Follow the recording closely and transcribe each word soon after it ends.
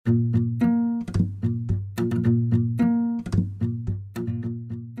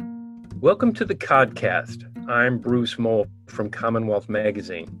Welcome to the Codcast. I'm Bruce Mole from Commonwealth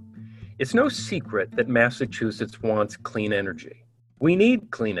Magazine. It's no secret that Massachusetts wants clean energy. We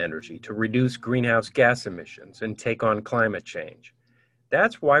need clean energy to reduce greenhouse gas emissions and take on climate change.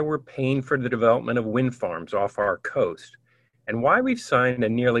 That's why we're paying for the development of wind farms off our coast, and why we've signed a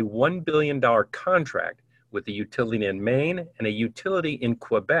nearly $1 billion contract with a utility in Maine and a utility in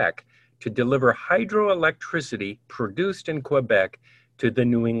Quebec to deliver hydroelectricity produced in Quebec to the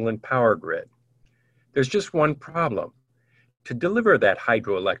New England power grid. There's just one problem. To deliver that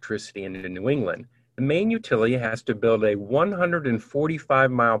hydroelectricity into New England, the Maine utility has to build a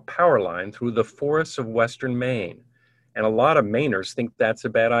 145-mile power line through the forests of western Maine. And a lot of Mainers think that's a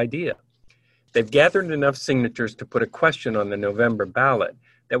bad idea. They've gathered enough signatures to put a question on the November ballot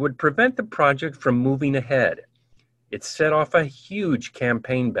that would prevent the project from moving ahead. It set off a huge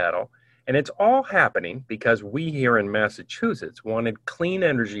campaign battle, and it's all happening because we here in Massachusetts wanted clean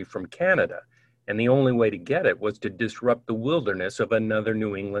energy from Canada, and the only way to get it was to disrupt the wilderness of another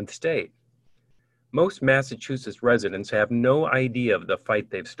New England state. Most Massachusetts residents have no idea of the fight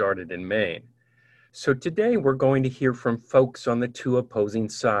they've started in Maine. So today we're going to hear from folks on the two opposing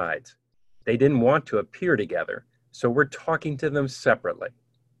sides. They didn't want to appear together, so we're talking to them separately.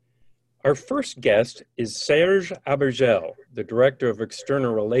 Our first guest is Serge Abergel, the Director of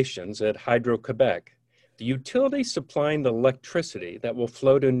External Relations at Hydro-Quebec, the utility supplying the electricity that will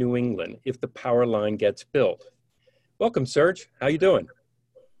flow to New England if the power line gets built. Welcome, Serge. How you doing?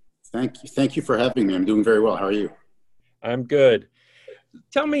 Thank you. Thank you for having me. I'm doing very well. How are you? I'm good.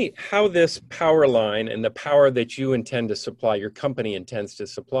 Tell me how this power line and the power that you intend to supply, your company intends to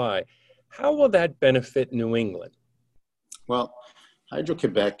supply, how will that benefit New England? Well,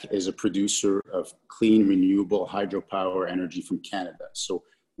 Hydro-Quebec is a producer of clean, renewable hydropower energy from Canada. So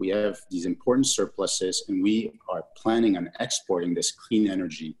we have these important surpluses, and we are planning on exporting this clean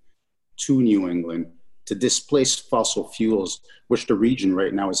energy to New England to displace fossil fuels, which the region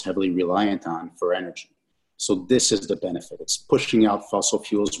right now is heavily reliant on for energy. So this is the benefit. It's pushing out fossil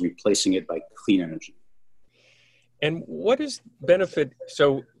fuels, replacing it by clean energy. And what is benefit?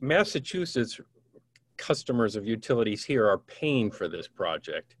 So Massachusetts customers of utilities here are paying for this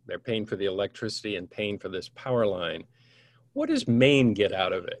project. They're paying for the electricity and paying for this power line. What does Maine get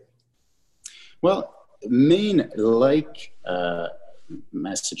out of it? Well, Maine, like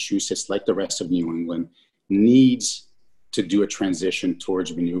Massachusetts, like the rest of New England, needs to do a transition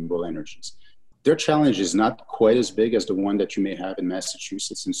towards renewable energies. Their challenge is not quite as big as the one that you may have in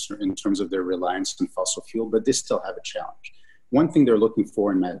Massachusetts in terms of their reliance on fossil fuel, but they still have a challenge. One thing they're looking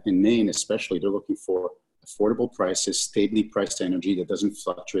for in Maine especially, they're looking for affordable prices, stably priced energy that doesn't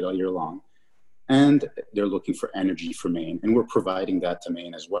fluctuate all year long. And they're looking for energy for Maine, and we're providing that to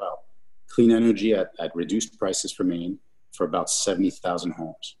Maine as well. Clean energy at reduced prices for Maine for about 70,000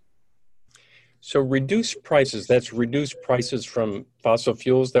 homes. So reduced prices, that's reduced prices from fossil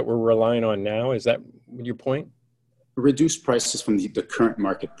fuels that we're relying on now? Is that your point? Reduced prices from the current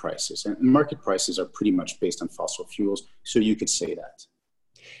market prices. And market prices are pretty much based on fossil fuels, so you could say that.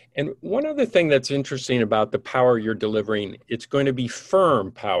 And one other thing that's interesting about the power you're delivering, it's going to be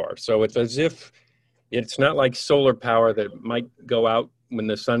firm power. So it's as if it's not like solar power that might go out when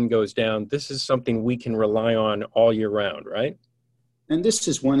the sun goes down. This is something we can rely on all year round, right? And this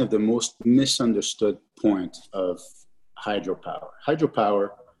is one of the most misunderstood points of hydropower. Hydropower,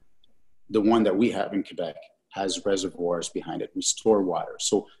 the one that we have in Quebec, has reservoirs behind it. We store water.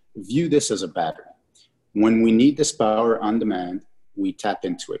 So view this as a battery. When we need this power on demand, we tap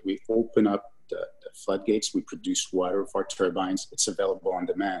into it. We open up the floodgates. We produce water with our turbines. It's available on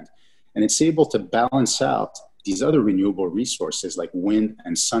demand. And it's able to balance out these other renewable resources like wind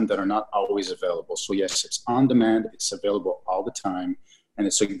and sun that are not always available. So yes, it's on demand. It's available all the time. And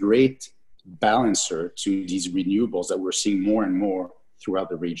it's a great balancer to these renewables that we're seeing more and more throughout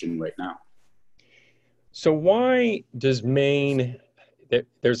the region right now. So why does Maine,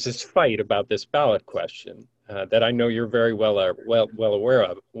 there's this fight about this ballot question that I know you're very well aware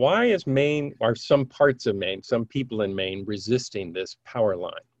of. Why is Maine, or some parts of Maine, some people in Maine resisting this power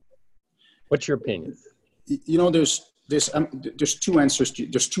line? What's your opinion? You know, there's two answers.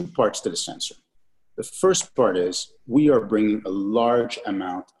 There's two parts to this answer. The first part is we are bringing a large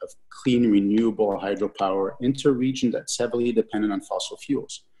amount of clean, renewable hydropower into a region that's heavily dependent on fossil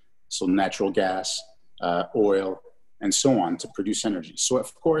fuels. So natural gas, oil, and so on to produce energy. So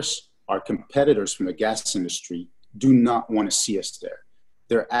of course, our competitors from the gas industry do not want to see us there.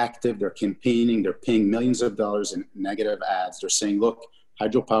 They're active, they're campaigning, they're paying millions of dollars in negative ads. They're saying, look,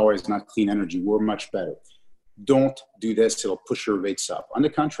 hydropower is not clean energy, we're much better. Don't do this, it'll push your rates up. On the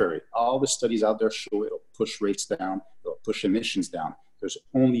contrary, all the studies out there show it'll push rates down, it'll push emissions down. There's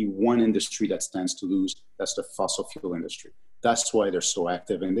only one industry that stands to lose. That's the fossil fuel industry. That's why they're so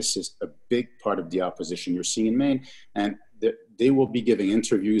active. And this is a big part of the opposition you're seeing in Maine. And they will be giving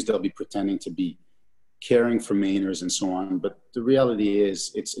interviews. They'll be pretending to be caring for Mainers and so on. But the reality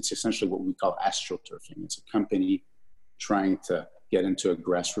is it's essentially what we call astroturfing. It's a company trying to get into a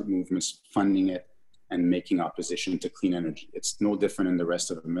grassroots movement, funding it, and making opposition to clean energy. It's no different in the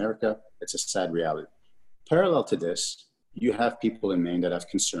rest of America. It's a sad reality. Parallel to this, you have people in Maine that have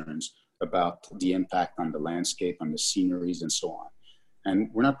concerns about the impact on the landscape, on the sceneries, and so on. And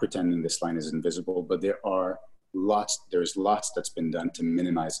we're not pretending this line is invisible, but there's lots that's been done to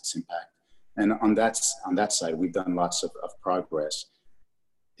minimize its impact. And on that side, we've done lots of progress.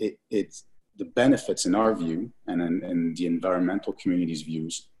 It's the benefits in our view and in the environmental community's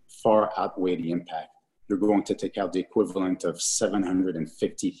views far outweigh the impact. You're going to take out the equivalent of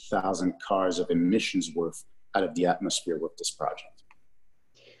 750,000 cars of emissions worth out of the atmosphere with this project.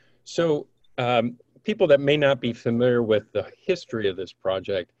 So people that may not be familiar with the history of this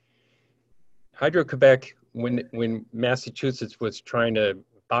project, Hydro-Quebec, when Massachusetts was trying to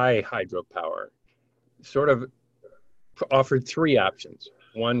buy hydropower, sort of offered three options: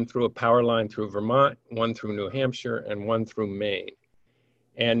 one through a power line through Vermont, one through New Hampshire, and one through Maine.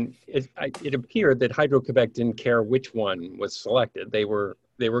 And it appeared that Hydro-Quebec didn't care which one was selected. They were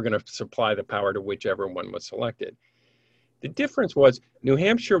going to supply the power to whichever one was selected. The difference was New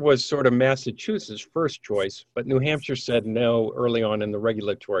Hampshire was sort of Massachusetts' first choice, but New Hampshire said no early on in the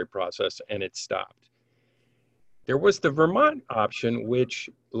regulatory process, and it stopped. There was the Vermont option, which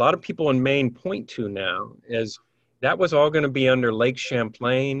a lot of people in Maine point to now, as that was all going to be under Lake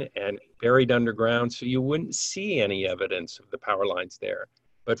Champlain and buried underground, so you wouldn't see any evidence of the power lines there.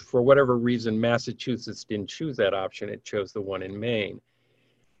 But for whatever reason, Massachusetts didn't choose that option. It chose the one in Maine.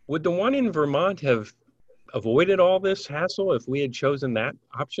 Would the one in Vermont have avoided all this hassle if we had chosen that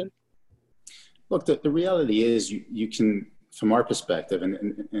option? Look, the reality is you can, from our perspective,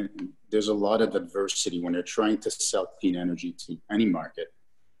 and there's a lot of adversity when you're trying to sell clean energy to any market.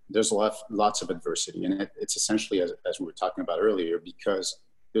 There's lots of adversity. And it's essentially, as we were talking about earlier, because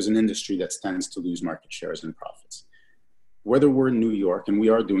there's an industry that stands to lose market shares and profits. Whether we're in New York, and we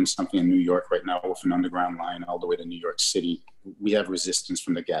are doing something in New York right now with an underground line all the way to New York City, we have resistance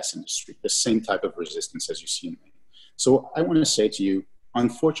from the gas industry, the same type of resistance as you see in Maine. So I want to say to you,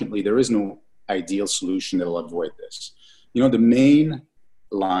 unfortunately, there is no ideal solution that will avoid this. You know, the Maine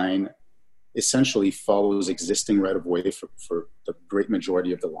line essentially follows existing right-of-way for the great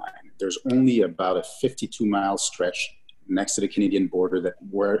majority of the line. There's only about a 52-mile stretch next to the Canadian border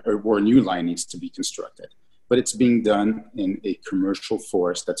where a new line needs to be constructed. But it's being done in a commercial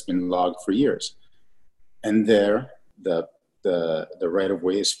forest that's been logged for years. And there, the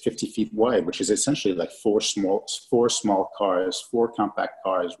right-of-way is 50 feet wide, which is essentially like four small cars, 4 compact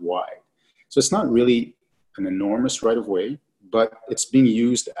cars wide. So it's not really an enormous right-of-way, but it's being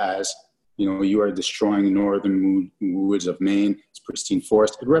used as, you know, you are destroying northern woods of Maine. It's pristine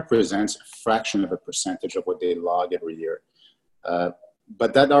forest. It represents a fraction of a percentage of what they log every year.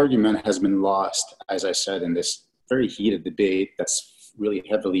 But that argument has been lost, as I said, in this very heated debate that's really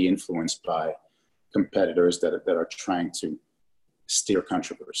heavily influenced by competitors that are trying to steer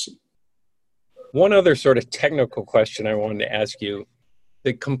controversy. One other sort of technical question I wanted to ask you.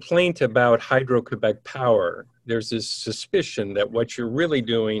 The complaint about Hydro-Quebec Power, there's this suspicion that what you're really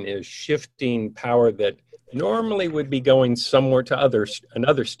doing is shifting power that normally would be going somewhere to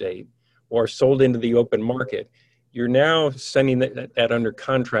another state or sold into the open market. You're now sending that under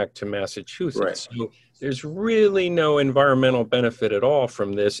contract to Massachusetts. Right. So there's really no environmental benefit at all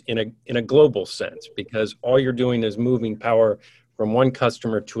from this in a global sense, because all you're doing is moving power from one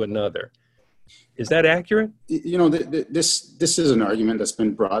customer to another. Is that accurate? You know, this is an argument that's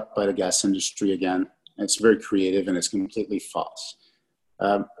been brought by the gas industry again. It's very creative and it's completely false.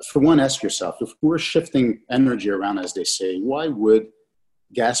 For one, ask yourself, if we're shifting energy around, as they say, why would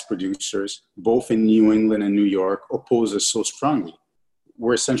gas producers, both in New England and New York, oppose us so strongly?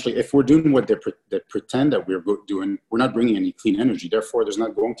 We're essentially, if we're doing what they pretend that we're doing, we're not bringing any clean energy. Therefore, there's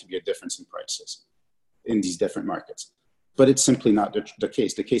not going to be a difference in prices in these different markets. But it's simply not the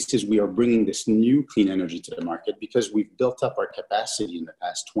case. The case is we are bringing this new clean energy to the market because we've built up our capacity in the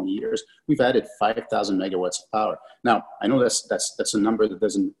past 20 years. We've added 5,000 megawatts of power. Now, I know that's a number that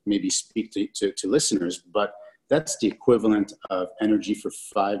doesn't maybe speak to listeners, but that's the equivalent of energy for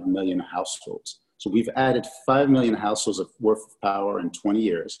 5 million households. So we've added 5 million households worth of power in 20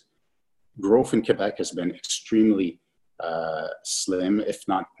 years. Growth in Quebec has been extremely slim, if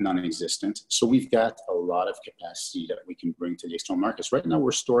not non-existent. So we've got a lot of capacity that we can bring to the external markets. Right now,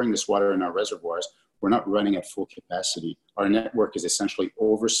 we're storing this water in our reservoirs. We're not running at full capacity. Our network is essentially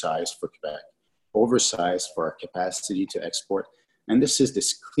oversized for Quebec, oversized for our capacity to export. And this is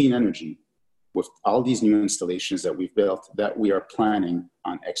this clean energy with all these new installations that we've built that we are planning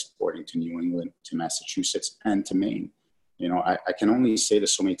on exporting to New England, to Massachusetts, and to Maine. You know, I can only say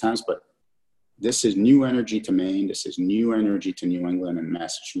this so many times, but this is new energy to Maine. This is new energy to New England and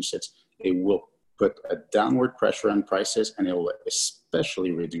Massachusetts. It will put a downward pressure on prices, and it will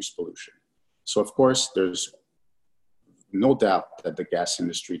especially reduce pollution. So, of course, there's no doubt that the gas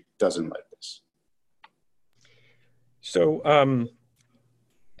industry doesn't like this. So,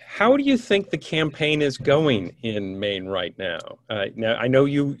 how do you think the campaign is going in Maine right now? Now, I know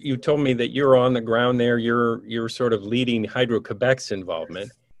you told me that you're on the ground there. You're sort of leading Hydro-Quebec's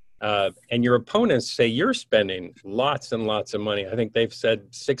involvement, and your opponents say you're spending lots and lots of money. I think they've said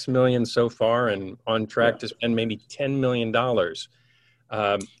 $6 million so far, and on track to spend maybe $10 million.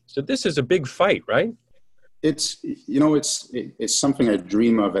 So this is a big fight, right? It's something I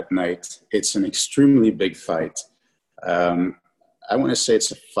dream of at night. It's an extremely big fight. I want to say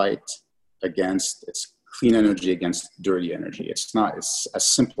it's a fight against, it's clean energy against dirty energy. It's as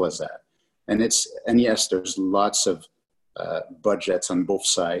simple as that. And yes, there's lots of budgets on both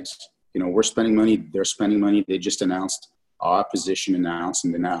sides. You know, we're spending money, they're spending money. They just announced, our opposition announced,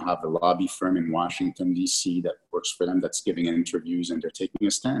 and they now have a lobby firm in Washington, D.C. that works for them, that's giving interviews, and they're taking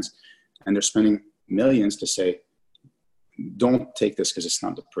a stance. And they're spending millions to say, don't take this because it's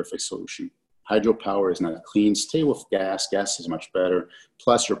not the perfect solution. Hydropower is not clean. Stay with gas. Gas is much better.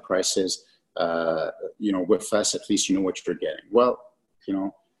 Plus your prices, with us, at least you know what you're getting. Well,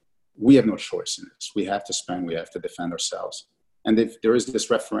 we have no choice in this. We have to spend. We have to defend ourselves. And if there is this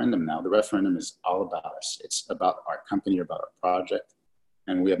referendum now, the referendum is all about us. It's about our company, about our project.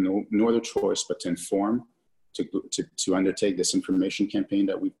 And we have no other choice but to inform, to undertake this information campaign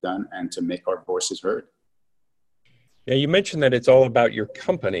that we've done, and to make our voices heard. Yeah, you mentioned that it's all about your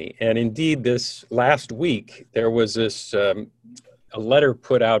company. And indeed, this last week, there was this a letter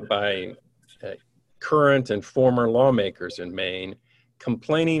put out by current and former lawmakers in Maine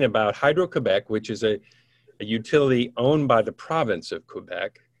complaining about Hydro-Quebec, which is a utility owned by the province of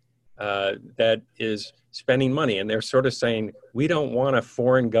Quebec that is spending money. And they're sort of saying, we don't want a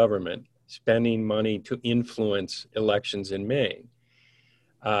foreign government spending money to influence elections in Maine.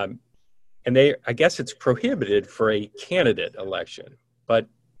 And I guess it's prohibited for a candidate election. But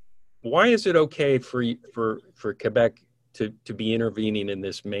why is it okay for Quebec to be intervening in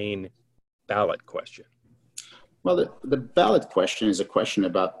this Maine ballot question? Well, the ballot question is a question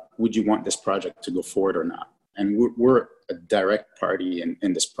about, would you want this project to go forward or not? And we're a direct party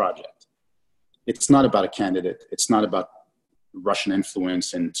in this project. It's not about a candidate. It's not about Russian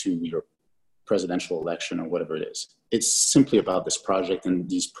influence into your presidential election or whatever it is. It's simply about this project and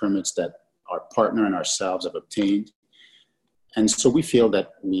these permits that our partner and ourselves have obtained. And so we feel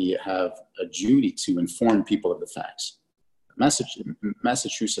that we have a duty to inform people of the facts.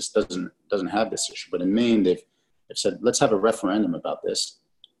 Massachusetts doesn't have this issue, but in Maine, they've said, let's have a referendum about this.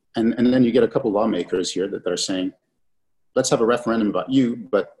 And then you get a couple lawmakers here that are saying, let's have a referendum about you,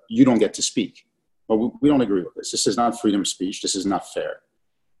 but you don't get to speak. Well, we don't agree with this. This is not freedom of speech. This is not fair.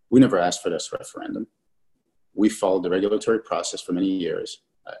 We never asked for this referendum. We followed the regulatory process for many years.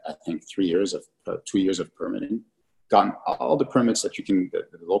 I think 2 years of permitting, gotten all the permits that you can, the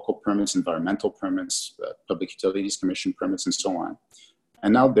local permits, environmental permits, Public Utilities Commission permits, and so on.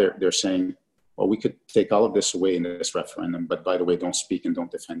 And now they're saying, well, we could take all of this away in this referendum, but by the way, don't speak and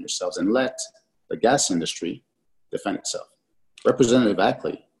don't defend yourselves, and let the gas industry defend itself. Representative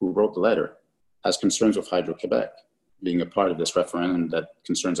Ackley, who wrote the letter, has concerns with Hydro-Quebec being a part of this referendum that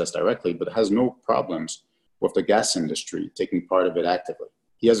concerns us directly, but has no problems with the gas industry taking part of it actively.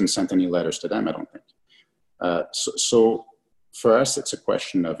 He hasn't sent any letters to them, I don't think. So for us, it's a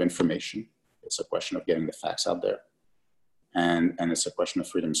question of information. It's a question of getting the facts out there. And it's a question of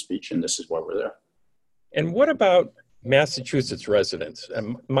freedom of speech, and this is why we're there. And what about Massachusetts residents?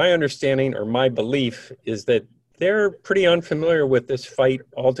 My understanding or my belief is that they're pretty unfamiliar with this fight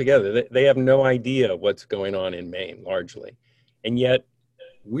altogether. They have no idea what's going on in Maine, largely. And yet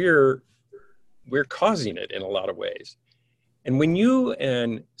we're causing it in a lot of ways. And when you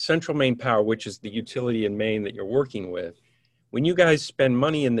and Central Maine Power, which is the utility in Maine that you're working with, when you guys spend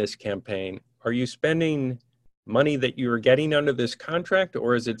money in this campaign, are you spending money that you're getting under this contract,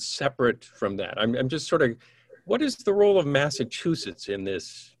 or is it separate from that? I'm just sort of, what is the role of Massachusetts in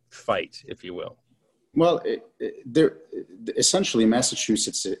this fight, if you will? Well, essentially,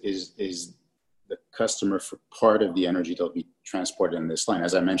 Massachusetts is the customer for part of the energy that will be transported in this line.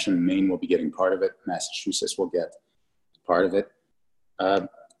 As I mentioned, Maine will be getting part of it. Massachusetts will get part of it.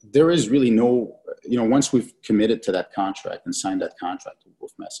 There is really no once we've committed to that contract and signed that contract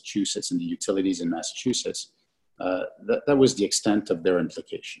with Massachusetts and the utilities in Massachusetts, that was the extent of their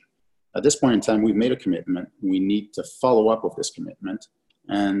implication. At this point in time, we've made a commitment. We need to follow up with this commitment.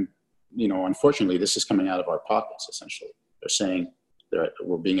 And, unfortunately, this is coming out of our pockets, essentially. They're saying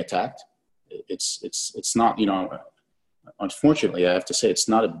we're being attacked. It's not, unfortunately, I have to say, it's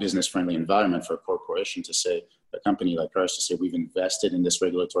not a business-friendly environment for a corporation to say, a company like ours to say, we've invested in this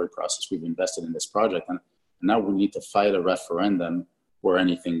regulatory process, we've invested in this project, and now we need to fight a referendum where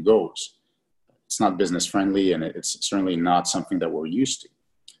anything goes. It's not business-friendly, and it's certainly not something that we're used to.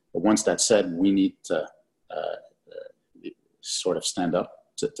 But once that's said, we need to sort of stand up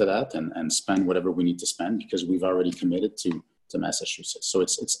to that and spend whatever we need to spend, because we've already committed to Massachusetts. So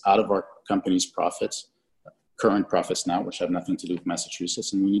it's out of our company's profits, current profits now, which have nothing to do with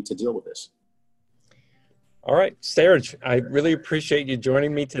Massachusetts, and we need to deal with this. All right, Serge, I really appreciate you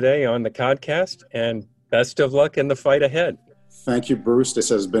joining me today on the podcast, and best of luck in the fight ahead. Thank you, Bruce. This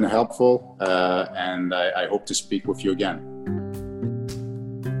has been helpful, and I hope to speak with you again.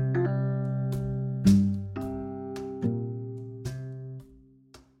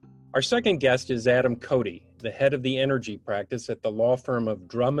 Our second guest is Adam Cody, the head of the energy practice at the law firm of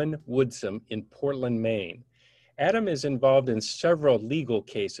Drummond Woodsum in Portland, Maine. Adam is involved in several legal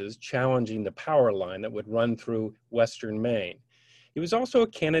cases challenging the power line that would run through western Maine. He was also a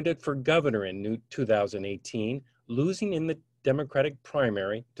candidate for governor in 2018, losing in the Democratic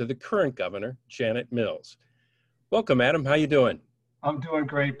primary to the current governor, Janet Mills. Welcome, Adam. How you doing? I'm doing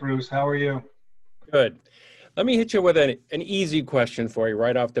great, Bruce. How are you? Good. Let me hit you with an easy question for you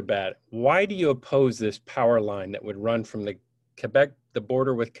right off the bat. Why do you oppose this power line that would run from the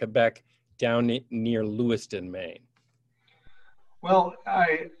border with Quebec down near Lewiston, Maine? Well,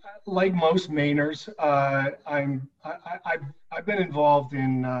 like most Mainers, I've been involved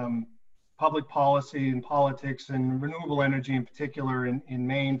in public policy and politics and renewable energy in particular in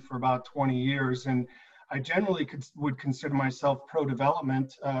Maine for about 20 years. And I generally would consider myself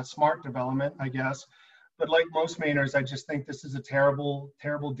pro-development, smart development, I guess. But like most Mainers, I just think this is a terrible,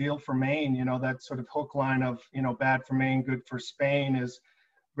 terrible deal for Maine. That sort of hook line of, bad for Maine, good for Spain is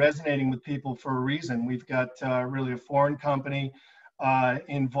resonating with people for a reason. We've got really a foreign company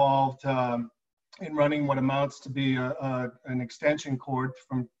involved in running what amounts to be an extension cord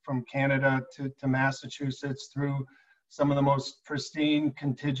from Canada to Massachusetts through some of the most pristine,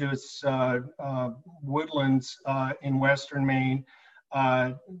 contiguous woodlands in western Maine.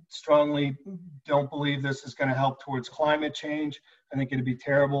 Strongly don't believe this is going to help towards climate change. I think it'd be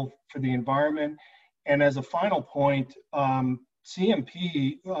terrible for the environment. And as a final point,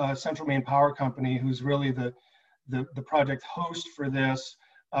 CMP, Central Maine Power Company, who's really the project host for this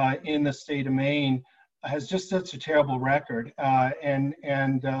in the state of Maine, has just such a terrible record. And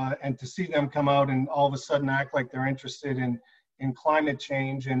to see them come out and all of a sudden act like they're interested in climate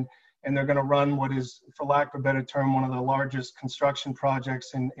change and they're going to run what is, for lack of a better term, one of the largest construction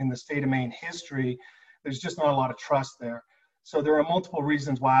projects in the state of Maine history, there's just not a lot of trust there. So there are multiple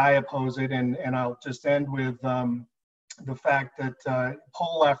reasons why I oppose it, and I'll just end with the fact that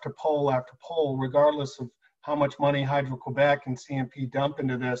poll after poll after poll, regardless of how much money Hydro-Quebec and CMP dump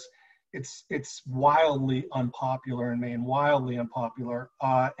into this, it's wildly unpopular in Maine, wildly unpopular,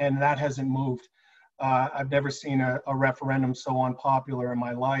 and that hasn't moved. I've never seen a referendum so unpopular in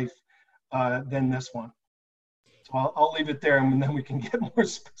my life than this one. So I'll leave it there, and then we can get more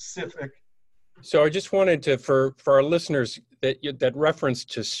specific. So I just wanted to, for our listeners, that reference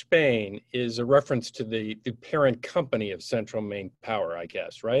to Spain is a reference to the parent company of Central Maine Power, I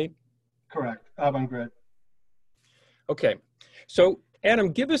guess, right? Correct. Avangrid. Okay. So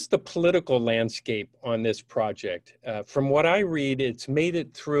Adam, give us the political landscape on this project. From what I read, it's made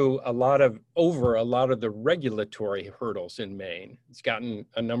it through over a lot of the regulatory hurdles in Maine. It's gotten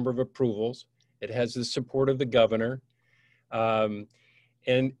a number of approvals. It has the support of the governor, and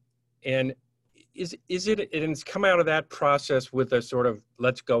it's come out of that process with a sort of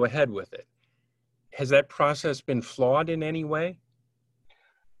let's go ahead with it. Has that process been flawed in any way?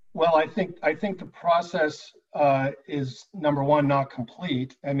 Well, I think the process is, number one, not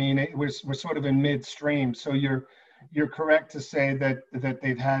complete. I mean, we're sort of in midstream. So you're correct to say that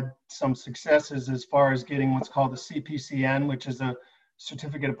they've had some successes as far as getting what's called the CPCN, which is a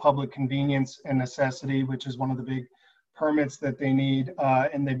Certificate of Public Convenience and Necessity, which is one of the big permits that they need,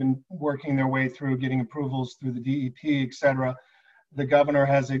 and they've been working their way through getting approvals through the DEP, et cetera. The governor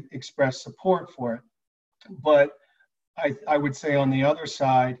has expressed support for it. But I would say on the other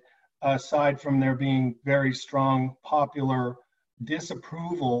side, aside from there being very strong popular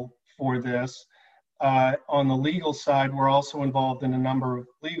disapproval for this, On the legal side, we're also involved in a number of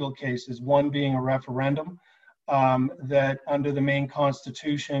legal cases, one being a referendum that under the Maine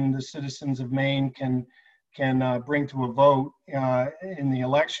Constitution, the citizens of Maine can bring to a vote in the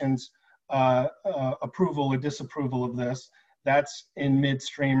elections approval or disapproval of this. That's in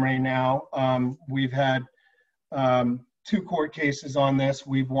midstream right now. We've had 2 court cases on this.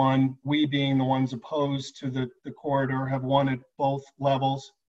 We've won, we being the ones opposed to the corridor, have won at both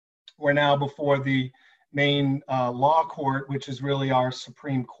levels. We're now before the Maine Law Court, which is really our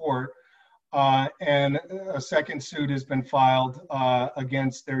Supreme Court. And a second suit has been filed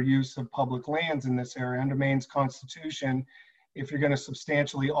against their use of public lands in this area. Under Maine's Constitution, if you're going to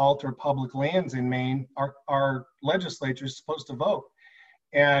substantially alter public lands in Maine, our legislature is supposed to vote.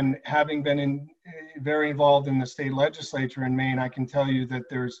 And having been very involved in the state legislature in Maine, I can tell you that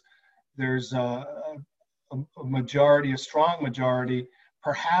there's a majority, a strong majority,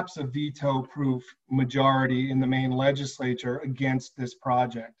 perhaps a veto-proof majority in the Maine legislature against this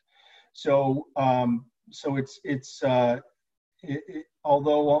project. So,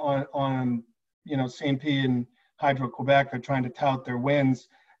 although on CMP and Hydro-Quebec are trying to tout their wins,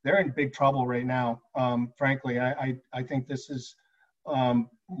 they're in big trouble right now. Frankly, I think this is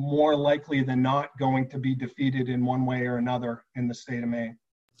more likely than not going to be defeated in one way or another in the state of Maine.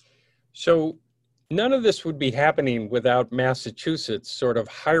 So none of this would be happening without Massachusetts sort of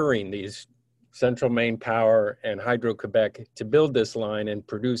hiring these Central Maine Power and Hydro-Quebec to build this line and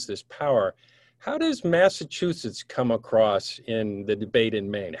produce this power. How does Massachusetts come across in the debate in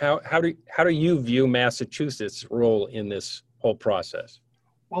Maine? How do you view Massachusetts' role in this whole process?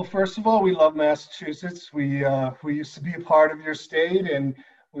 Well, first of all, we love Massachusetts. We used to be a part of your state, and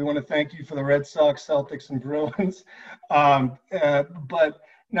we want to thank you for the Red Sox, Celtics, and Bruins. But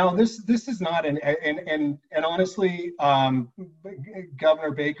no, this is not and honestly,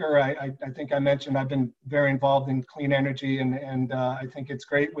 Governor Baker, I think I mentioned I've been very involved in clean energy, and I think it's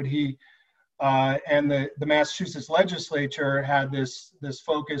great what he and the Massachusetts legislature had this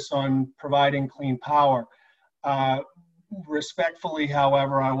focus on providing clean power. Respectfully,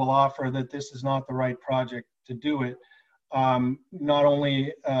 however, I will offer that this is not the right project to do it. Not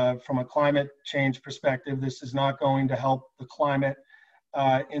only from a climate change perspective, this is not going to help the climate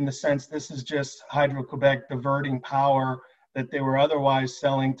in the sense this is just Hydro-Quebec diverting power that they were otherwise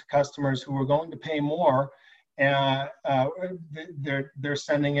selling to customers who were going to pay more. They're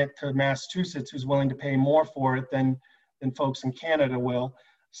sending it to Massachusetts, who's willing to pay more for it than folks in Canada will.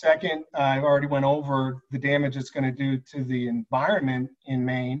 Second, I've already went over the damage it's going to do to the environment in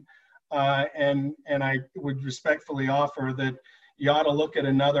Maine, and I would respectfully offer that you ought to look at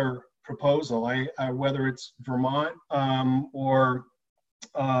another proposal, whether it's Vermont or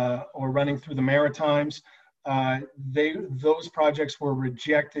running through the Maritimes. Those projects were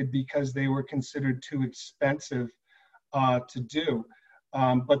rejected because they were considered too expensive to do.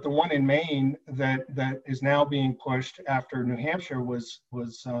 But the one in Maine that is now being pushed after New Hampshire was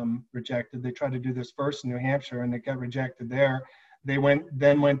rejected. They tried to do this first in New Hampshire and it got rejected there. They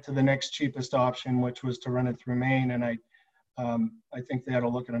then went to the next cheapest option, which was to run it through Maine. And I think they ought to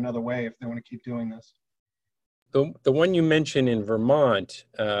look at another way if they want to keep doing this. The one you mentioned in Vermont,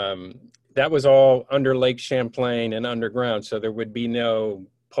 that was all under Lake Champlain and underground, so there would be no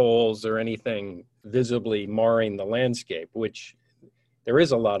poles or anything visibly marring the landscape, which there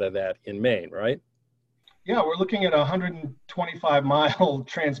is a lot of that in Maine, right? Yeah, we're looking at a 125-mile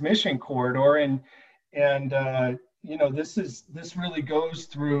transmission corridor, and this really goes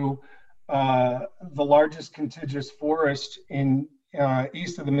through the largest contiguous forest in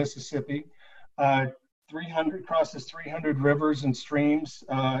east of the Mississippi. 300 crosses 300 rivers and streams,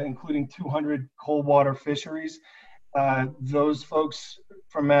 including 200 cold water fisheries. Those folks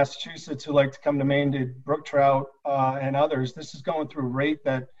from Massachusetts who like to come to Maine to brook trout and others, this is going through right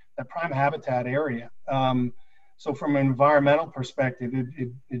that prime habitat area. So from an environmental perspective,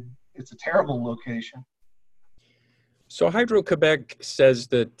 it's a terrible location. So Hydro-Quebec says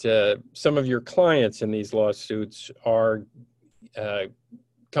that some of your clients in these lawsuits are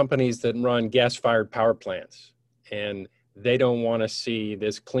companies that run gas-fired power plants, and they don't want to see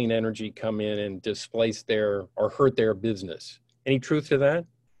this clean energy come in and displace their or hurt their business. Any truth to that?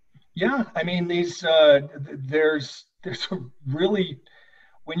 Yeah, I mean, there's a really,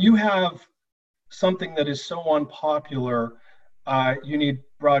 when you have something that is so unpopular, you need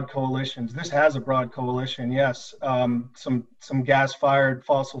broad coalitions. This has a broad coalition, yes. Some gas-fired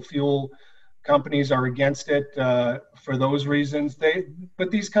fossil fuel companies are against it for those reasons. But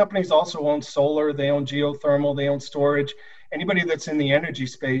these companies also own solar, they own geothermal, they own storage. Anybody that's in the energy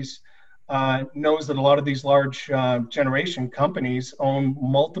space knows that a lot of these large generation companies own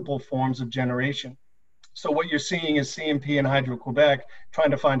multiple forms of generation. So what you're seeing is CMP and Hydro-Quebec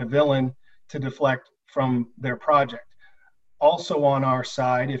trying to find a villain to deflect from their project. Also on our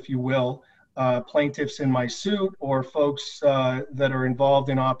side, if you will, plaintiffs in my suit or folks that are involved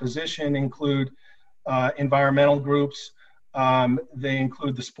in opposition include environmental groups. They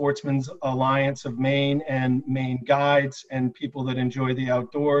include the Sportsmen's Alliance of Maine and Maine Guides and people that enjoy the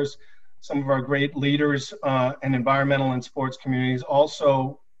outdoors. Some of our great leaders and environmental and sports communities,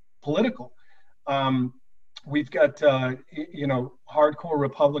 also political. We've got, hardcore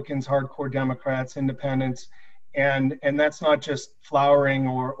Republicans, hardcore Democrats, independents, and that's not just flowering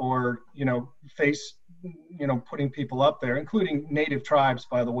or putting people up there, including native tribes,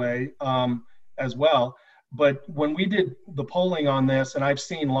 by the way, as well. But when we did the polling on this, and I've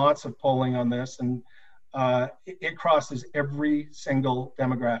seen lots of polling on this, and it crosses every single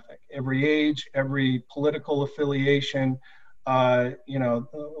demographic, every age, every political affiliation,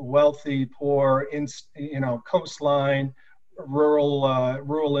 wealthy, poor, coastline,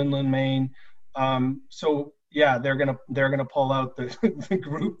 rural inland Maine. So yeah, they're gonna pull out the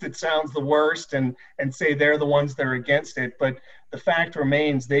group that sounds the worst and say they're the ones that are against it. But the fact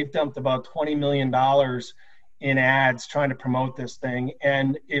remains, they've dumped about $20 million in ads trying to promote this thing.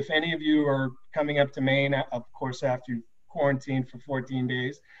 And if any of you are coming up to Maine, of course, after you quarantine for 14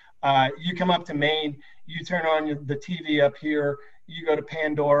 days, you come up to Maine, you turn on the TV up here, you go to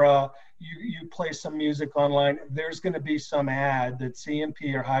Pandora, you play some music online, there's going to be some ad that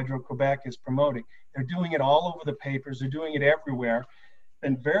CMP or Hydro-Quebec is promoting. They're doing it all over the papers, they're doing it everywhere,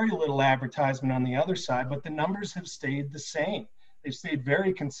 and very little advertisement on the other side, but the numbers have stayed the same. They've stayed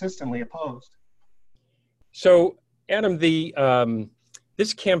very consistently opposed. So, Adam,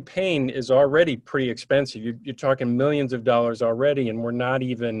 this campaign is already pretty expensive. You're talking millions of dollars already, and we're not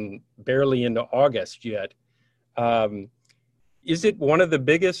even barely into August yet. Is it one of the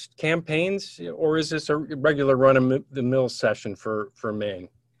biggest campaigns, or is this a regular run-of-the-mill session for Maine?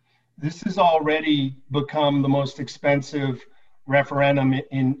 This has already become the most expensive referendum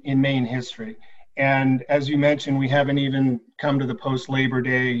in Maine history. And as you mentioned, we haven't even come to the post-Labor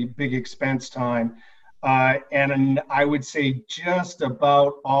Day big expense time. And I would say just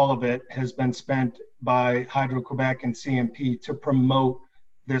about all of it has been spent by Hydro-Quebec and CMP to promote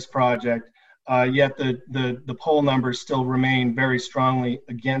this project. Yet the poll numbers still remain very strongly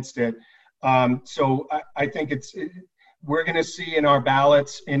against it. So I think we're going to see in our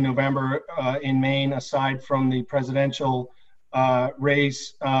ballots in November in Maine, aside from the presidential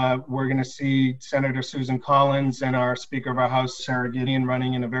race, we're going to see Senator Susan Collins and our Speaker of our House, Sarah Gideon,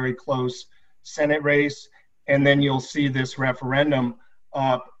 running in a very close Senate race. And then you'll see this referendum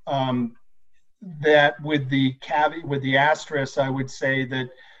that with the caveat, with the asterisk, I would say that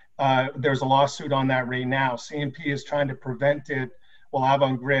there's a lawsuit on that right now. CMP is trying to prevent it. Well,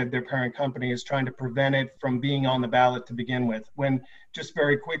 Avangrid, their parent company, is trying to prevent it from being on the ballot to begin with. When, just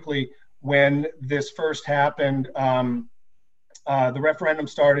very quickly, when this first happened, the referendum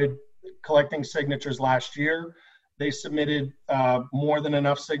started collecting signatures last year. They submitted more than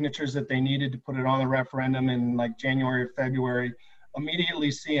enough signatures that they needed to put it on the referendum in like January or February. Immediately,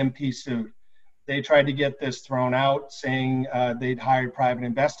 CMP sued. They tried to get this thrown out, saying they'd hired private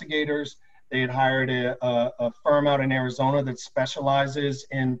investigators. They had hired a firm out in Arizona that specializes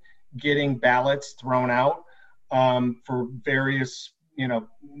in getting ballots thrown out for various,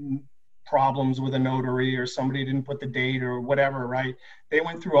 problems with a notary, or somebody didn't put the date or whatever, right? They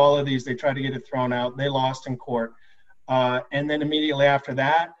went through all of these. They tried to get it thrown out. They lost in court. And then immediately after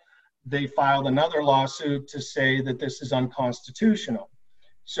that, they filed another lawsuit to say that this is unconstitutional.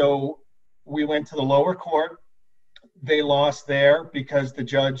 So we went to the lower court. They lost there because the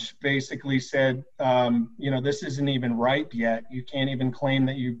judge basically said, this isn't even ripe yet. You can't even claim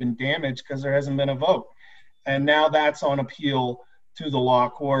that you've been damaged because there hasn't been a vote. And now that's on appeal to the law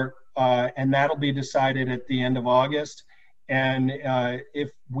court, and that'll be decided at the end of August. And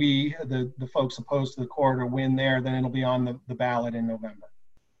if we, the folks opposed to the court, or win there, then it'll be on the ballot in November.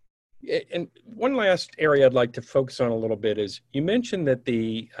 And one last area I'd like to focus on a little bit is, you mentioned that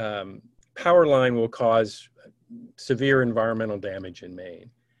the power line will cause severe environmental damage in Maine.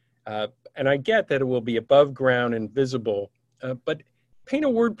 And I get that it will be above ground and visible, but paint a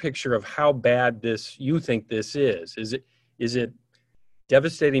word picture of how bad you think this is. Is it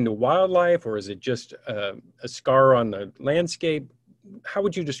devastating to wildlife, or is it just a scar on the landscape? How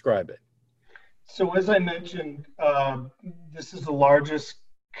would you describe it? So as I mentioned, this is the largest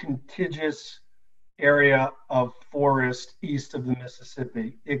contiguous area of forest east of the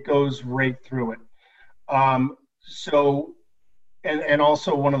Mississippi. It goes right through it. And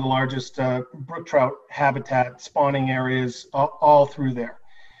also one of the largest brook trout habitat spawning areas all through there.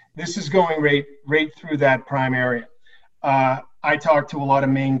 this is going right through that prime area. I talk to a lot of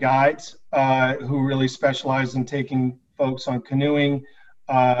Maine guides who really specialize in taking folks on canoeing,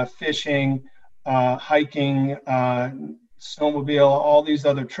 fishing, hiking, snowmobile, all these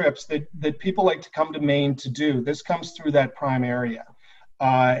other trips that people like to come to Maine to do. This comes through that prime area.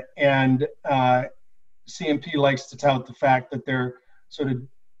 And CMP likes to tout the fact that they're sort of,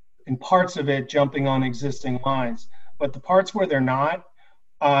 in parts of it, jumping on existing lines. But the parts where they're not,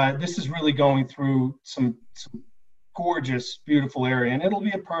 this is really going through some gorgeous, beautiful area. And it'll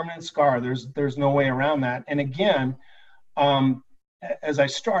be a permanent scar. There's no way around that. And again, as I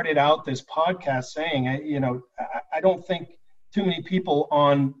started out this podcast saying, I don't think too many people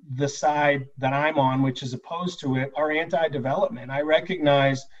on the side that I'm on, which is opposed to it, are anti-development. I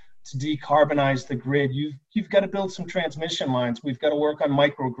recognize to decarbonize the grid, you've got to build some transmission lines. We've got to work on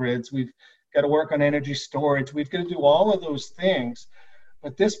microgrids. We've got to work on energy storage. We've got to do all of those things.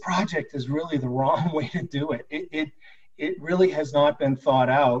 But this project is really the wrong way to do it. It really has not been thought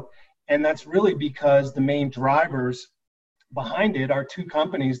out. And that's really because the main drivers behind it are two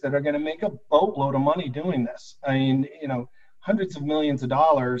companies that are going to make a boatload of money doing this. I mean, hundreds of millions of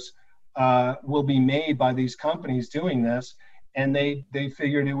dollars will be made by these companies doing this. And they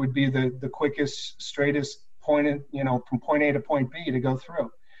figured it would be the quickest, straightest point, from point A to point B to go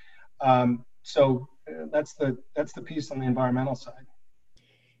through. So that's the piece on the environmental side.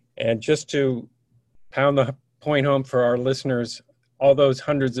 And just to pound the point home for our listeners, all those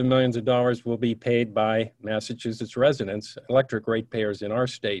hundreds of millions of dollars will be paid by Massachusetts residents, electric ratepayers in our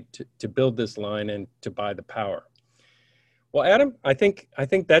state, to build this line and to buy the power. Well, Adam, I think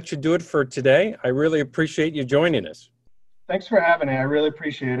that should do it for today. I really appreciate you joining us. Thanks for having me. I really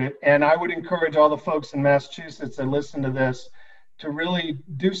appreciate it. And I would encourage all the folks in Massachusetts that listen to this to really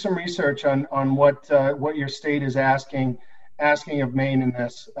do some research on what your state is asking of Maine in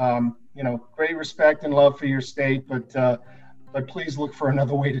this. Great respect and love for your state, but please look for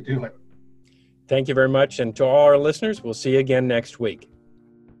another way to do it. Thank you very much. And to all our listeners, we'll see you again next week.